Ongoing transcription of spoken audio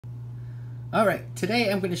Alright,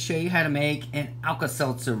 today I'm going to show you how to make an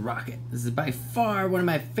Alka-Seltzer rocket. This is by far one of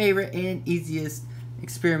my favorite and easiest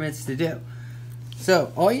experiments to do.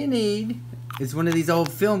 So, all you need is one of these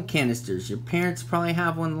old film canisters. Your parents probably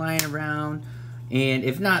have one lying around, and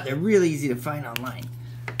if not, they're really easy to find online.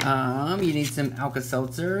 You need some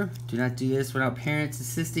Alka-Seltzer. Do not do this without parents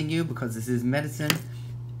assisting you because this is medicine.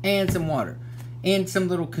 And some water. And some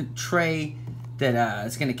little tray that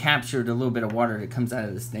it's going to capture the little bit of water that comes out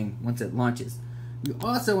of this thing once it launches. You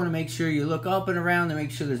also want to make sure you look up and around to make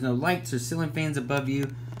sure there's no lights or ceiling fans above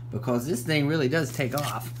you, because this thing really does take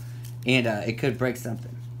off and it could break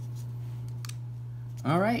something.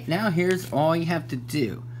 Alright, now here's all you have to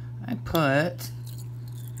do. I put,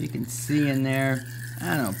 you can see in there,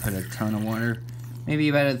 I don't put a ton of water, maybe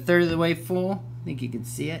about a third of the way full. I think you can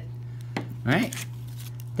see it. Alright,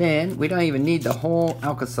 then we don't even need the whole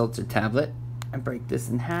Alka-Seltzer tablet. I break this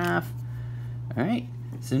in half. Alright,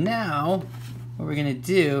 so now what we're going to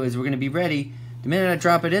do is we're going to be ready. The minute I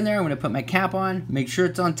drop it in there, I'm going to put my cap on, make sure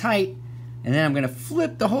it's on tight, and then I'm going to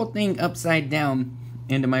flip the whole thing upside down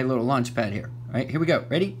into my little launch pad here. Alright, here we go.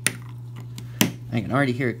 Ready? I can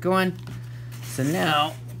already hear it going. So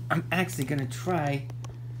now I'm actually going to try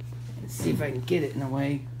and see if I can get it in a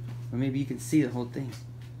way where maybe you can see the whole thing.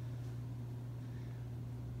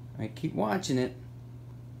 Alright, keep watching it.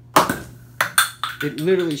 It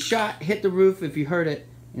literally shot, hit the roof if you heard it,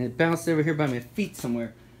 and it bounced over here by my feet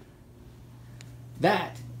somewhere.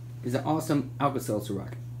 That is an awesome Alka-Seltzer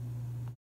rocket.